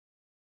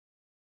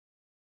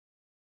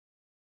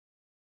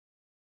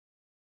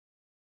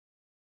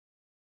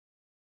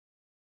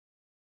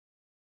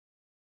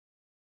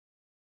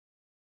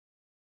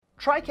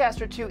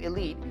TriCaster 2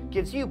 Elite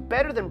gives you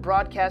better than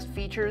broadcast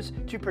features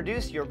to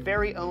produce your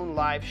very own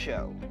live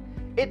show.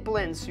 It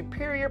blends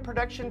superior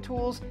production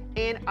tools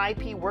and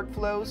IP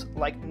workflows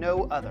like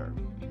no other.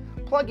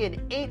 Plug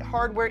in 8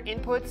 hardware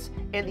inputs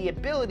and the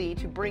ability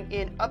to bring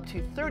in up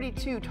to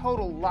 32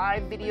 total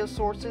live video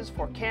sources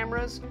for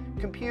cameras,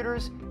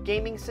 computers,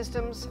 gaming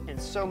systems, and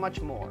so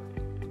much more.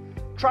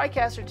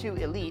 TriCaster 2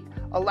 Elite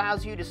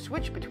allows you to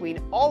switch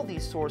between all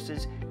these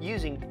sources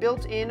using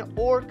built-in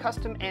or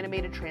custom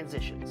animated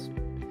transitions.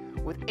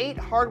 With 8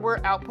 hardware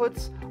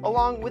outputs,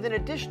 along with an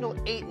additional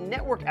 8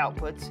 network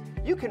outputs,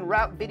 you can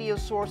route video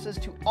sources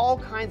to all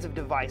kinds of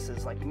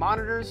devices like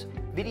monitors,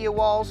 video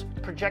walls,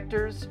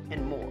 projectors,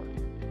 and more.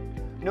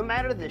 No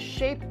matter the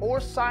shape or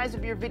size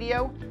of your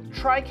video,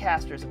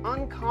 TriCaster's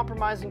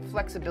uncompromising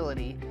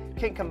flexibility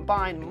can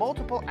combine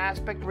multiple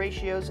aspect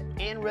ratios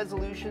and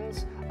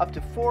resolutions up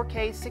to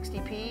 4K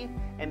 60p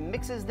and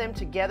mixes them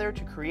together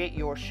to create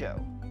your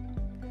show.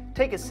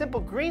 Take a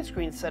simple green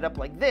screen setup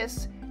like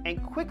this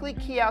and quickly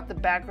key out the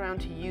background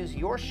to use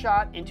your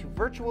shot into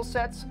virtual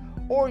sets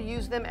or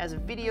use them as a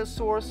video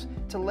source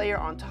to layer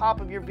on top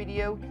of your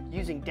video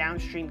using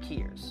downstream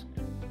keyers.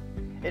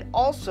 It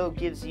also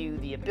gives you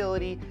the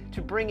ability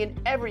to bring in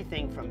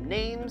everything from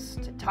names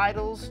to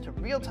titles to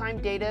real-time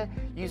data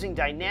using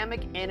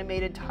dynamic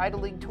animated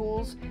titling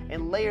tools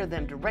and layer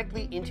them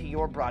directly into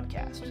your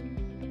broadcast.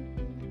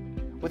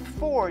 With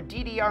 4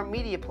 DDR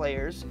media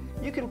players,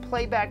 you can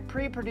play back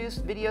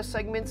pre-produced video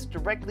segments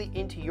directly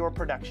into your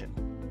production.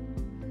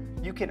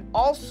 You can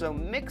also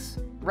mix,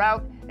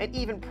 route, and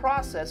even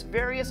process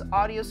various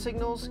audio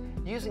signals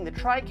using the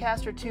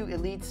TriCaster 2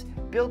 Elite's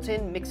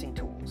built-in mixing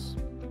tools.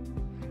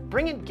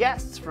 Bring in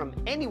guests from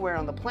anywhere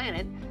on the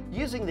planet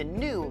using the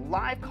new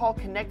Live Call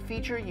Connect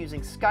feature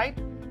using Skype,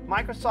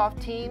 Microsoft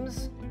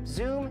Teams,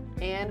 Zoom,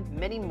 and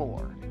many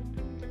more.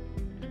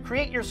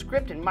 Create your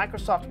script in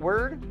Microsoft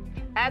Word,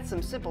 add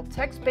some simple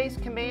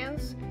text-based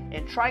commands,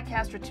 and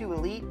TriCaster 2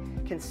 Elite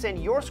can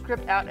send your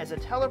script out as a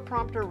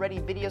teleprompter-ready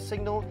video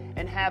signal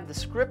and have the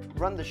script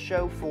run the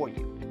show for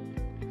you.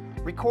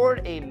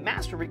 Record a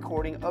master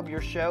recording of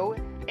your show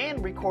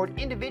and record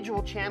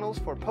individual channels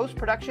for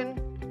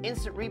post-production,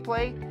 instant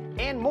replay,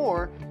 and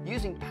more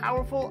using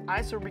powerful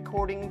ISO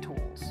recording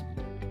tools.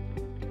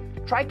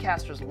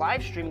 TriCaster's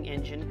live streaming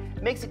engine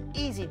makes it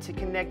easy to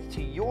connect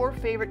to your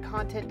favorite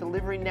content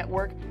delivery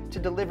network to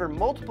deliver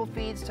multiple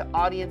feeds to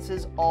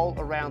audiences all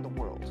around the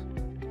world.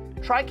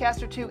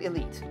 TriCaster 2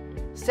 Elite,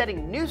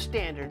 setting new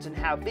standards in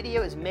how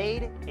video is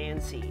made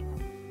and seen.